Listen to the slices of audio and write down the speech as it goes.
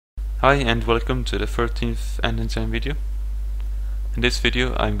Hi and welcome to the 13th AndEngine video. In this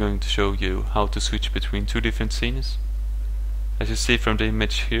video I'm going to show you how to switch between two different scenes. As you see from the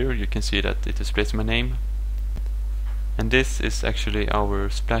image here, you can see that it displays my name. And this is actually our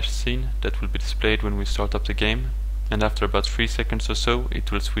splash scene that will be displayed when we start up the game, and after about 3 seconds or so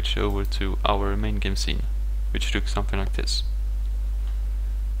it will switch over to our main game scene, which looks something like this.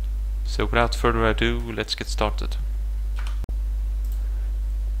 So without further ado, let's get started.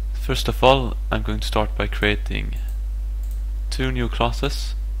 First of all, I'm going to start by creating two new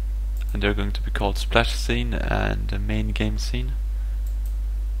classes, and they're going to be called Splash Scene and Main Game Scene.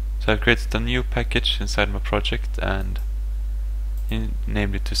 So I've created a new package inside my project and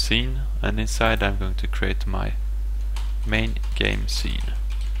named it to Scene, and inside I'm going to create my Main Game Scene.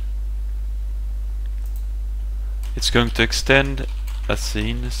 It's going to extend a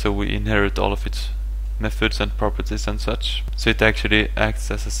scene, so we inherit all of its methods and properties and such, so it actually acts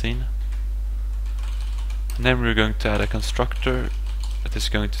as a scene. And then we're going to add a constructor that is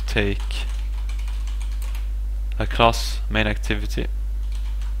going to take a class main activity,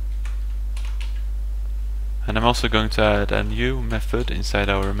 and I'm also going to add a new method inside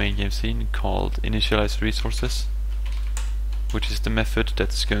our main game scene called initialize resources, which is the method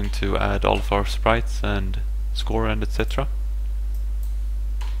that's going to add all of our sprites and score and etc.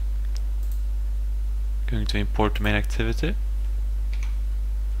 Going to import main activity,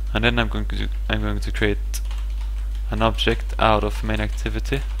 and then I'm going to create an object out of main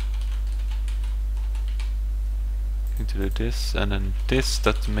activity. Going to do this, and then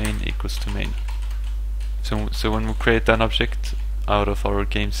this.main equals to main. So when we create an object out of our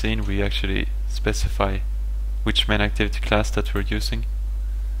game scene, we actually specify which main activity class that we're using.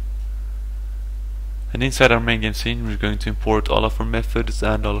 And inside our main game scene, we're going to import all of our methods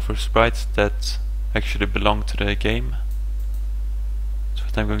and all of our sprites that actually belong to the game. So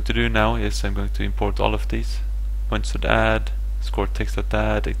what I'm going to do now is I'm going to import all of these points.add, score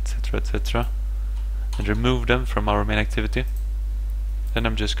text.add, etc, and remove them from our main activity. Then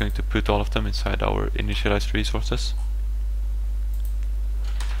I'm just going to put all of them inside our initialized resources.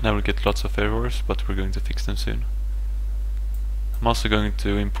 Now we'll get lots of errors, but we're going to fix them soon. I'm also going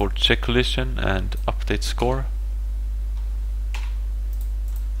to import check collision and update score.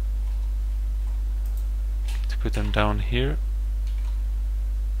 Put them down here,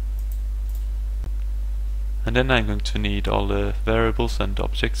 and then I'm going to need all the variables and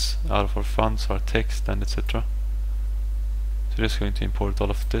objects out of our fonts, our text and etc. So just going to import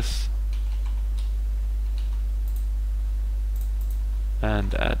all of this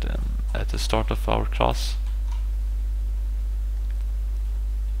and add them at the start of our class.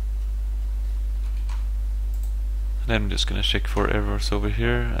 And then I'm just going to check for errors over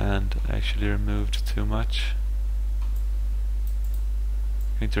here, and I actually removed too much.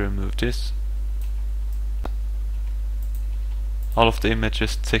 Going to remove this. All of the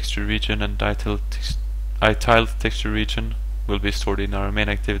images, texture region and tiled texture region will be stored in our main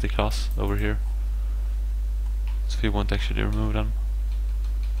activity class over here, so we won't actually remove them.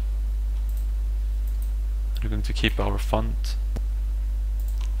 We're going to keep our font.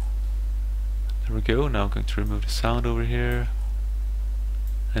 There we go. Now I'm going to remove the sound over here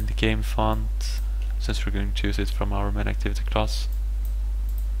and the game font, since we're going to use it from our main activity class.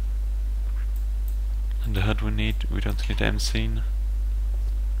 And the HUD we don't need the M scene,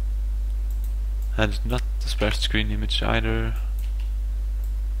 and not the splash screen image either.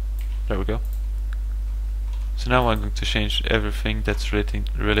 There we go. So now I'm going to change everything that's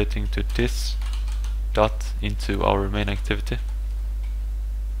relating to this dot into our main activity.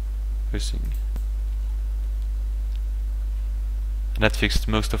 And that fixed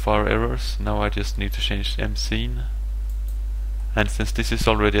most of our errors. Now I just need to change M scene, and since this is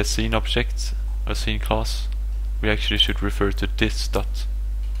already a scene object, a scene class, we actually should refer to this dot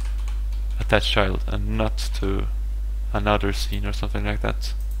attach child and not to another scene or something like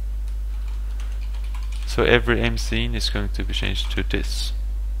that. So every M scene is going to be changed to this.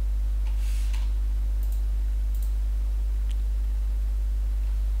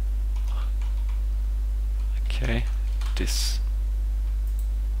 Okay, this.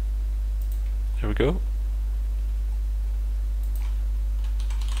 There we go.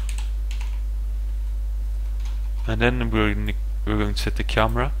 And then we're going to set the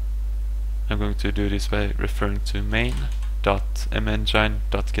camera. I'm going to do this by referring to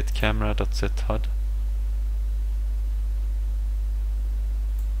main.mengine.getCamera.setHUD.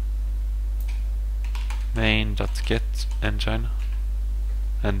 main.getEngine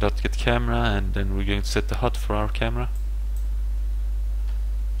and .getCamera, and then we're going to set the HUD for our camera.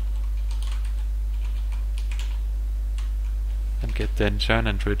 and get the engine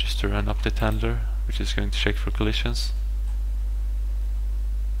and register an update handler, which is going to check for collisions.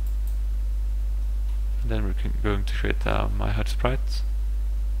 And then we're going to create a my HUD sprite.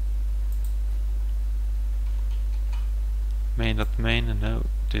 Main.main, and no,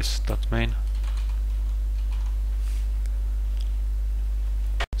 this.main.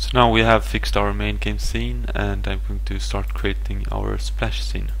 So now we have fixed our main game scene, and I'm going to start creating our splash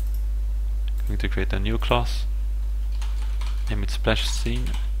scene. I'm going to create a new class, name it splash scene.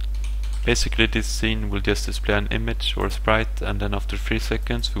 Basically this scene will just display an image or a sprite, and then after 3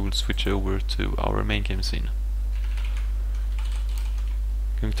 seconds we will switch over to our main game scene.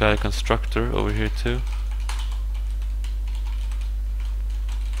 I'm going to add a constructor over here too,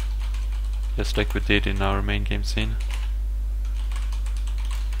 just like we did in our main game scene.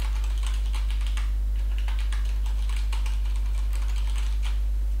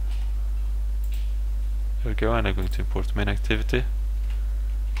 There we go, and I'm going to import main activity,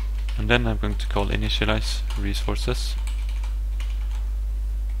 and then I'm going to call initialize resources.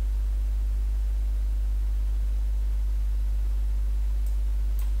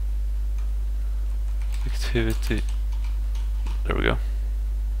 Activity, there we go.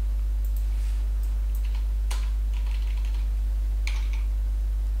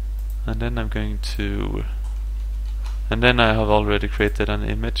 And then I'm going to, and then I have already created an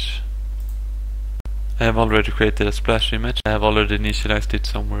image. I have already created a splash image. I have already initialized it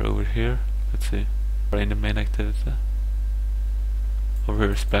somewhere over here. Let's see, in the main activity. Over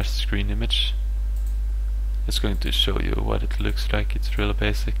here, splash screen image. It's going to show you what it looks like. It's really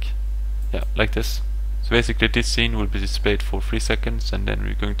basic. Yeah, like this. So basically this scene will be displayed for 3 seconds, and then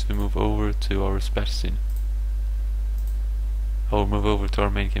we're going to move over to our splash scene. Or move over to our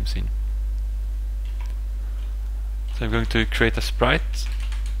main game scene. So I'm going to create a sprite.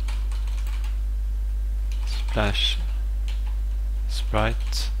 Splash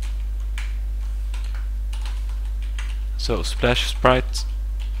sprite. So splash sprite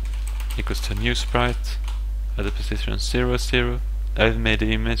equals to new sprite at the position 0, 0. I've made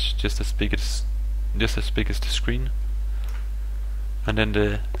the image just as big as the screen, and then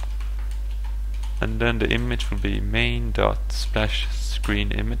the image will be main.splash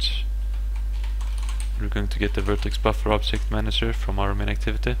screen image. We're going to get the vertex buffer object manager from our main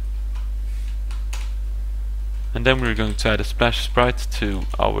activity. And then we're going to add a splash sprite to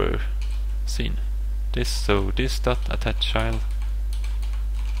our scene. So this.attachChild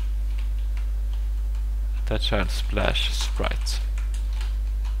splash sprite.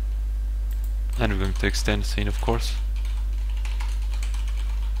 And we're going to extend the scene, of course.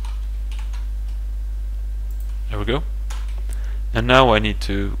 There we go. And now I need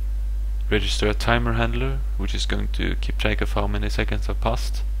to register a timer handler, which is going to keep track of how many seconds have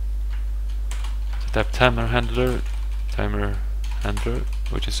passed. Type timer handler,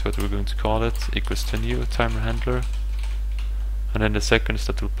 which is what we're going to call it, equals to new timer handler, and then the seconds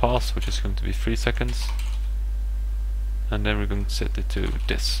that will pass, which is going to be 3 seconds, and then we're going to set it to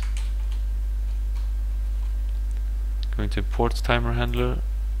this. Going to import timer handler,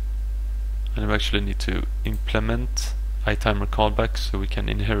 and we actually need to implement iTimer callback so we can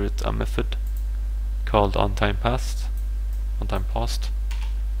inherit a method called onTimePassed.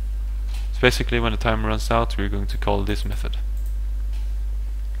 Basically, when the timer runs out, we're going to call this method.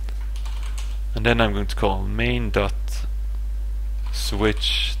 And then I'm going to call main.switch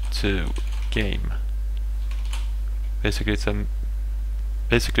to game. Basically it's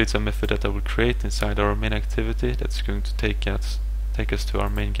a method that I will create inside our main activity that's going to take us to our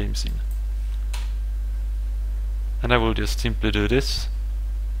main game scene. And I will just simply do this.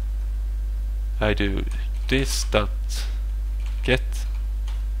 I do this.get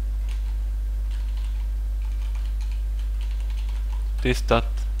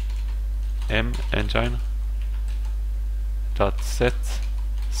this.mEngine .set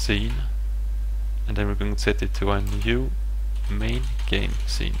scene, and then we're going to set it to a new main game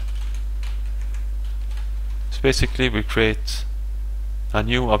scene. So basically we create a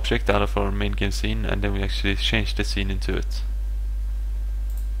new object out of our main game scene, and then we actually change the scene into it.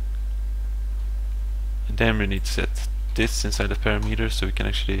 And then we need to set this inside the parameter so we can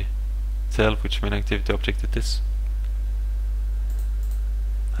actually tell which main activity object it is.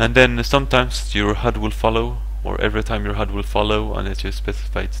 And then sometimes your HUD will follow, or every time your HUD will follow unless you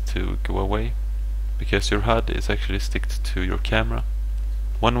specify it to go away, because your HUD is actually sticked to your camera.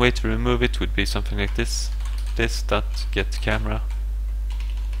 One way to remove it would be something like this: this.getCamera,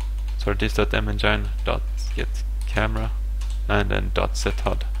 sorry, this.mEngine.getCamera, and then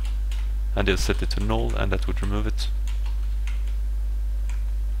 .setHUD, and you'll set it to null, and that would remove it.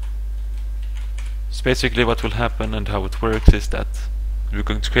 So basically what will happen and how it works is that we're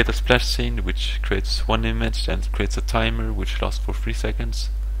going to create a splash scene which creates one image and creates a timer which lasts for 3 seconds.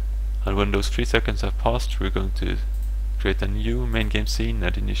 And when those 3 seconds have passed, we're going to create a new main game scene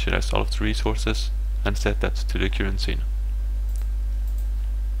and initialize all of the resources and set that to the current scene.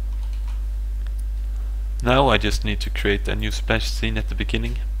 Now I just need to create a new splash scene at the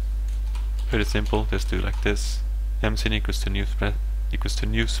beginning. Very simple, just do like this. mScene equals to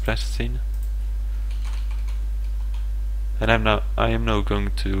new splash scene. And I am now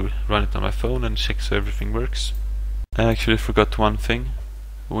going to run it on my phone and check so everything works. I actually forgot one thing.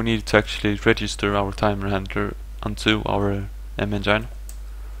 We need to actually register our timer handler onto our AndEngine.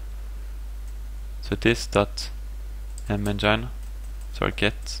 So this.mEngine, sorry,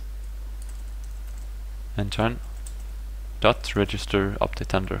 get engine dot register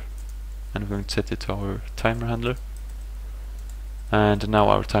update handler, and we're going to set it to our timer handler. And now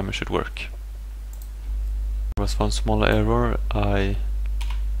our timer should work. There was one small error. I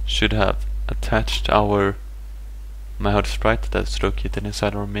should have attached my HUD sprite that's located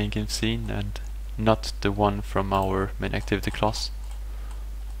inside our main game scene and not the one from our main activity class,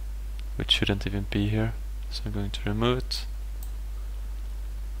 which shouldn't even be here. So I'm going to remove it.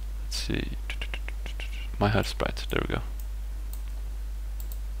 Let's see, my HUD sprite, there we go.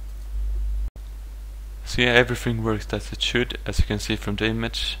 So yeah, everything works as it should. As you can see from the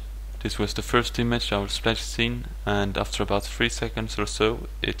image, this was the first image, our splash scene, and after about 3 seconds or so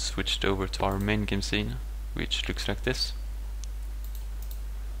it switched over to our main game scene, which looks like this.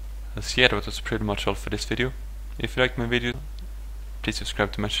 So yeah, that was pretty much all for this video. If you liked my video, please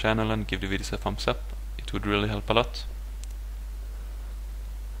subscribe to my channel and give the videos a thumbs up. It would really help a lot.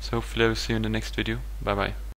 So hopefully I will see you in the next video. Bye bye.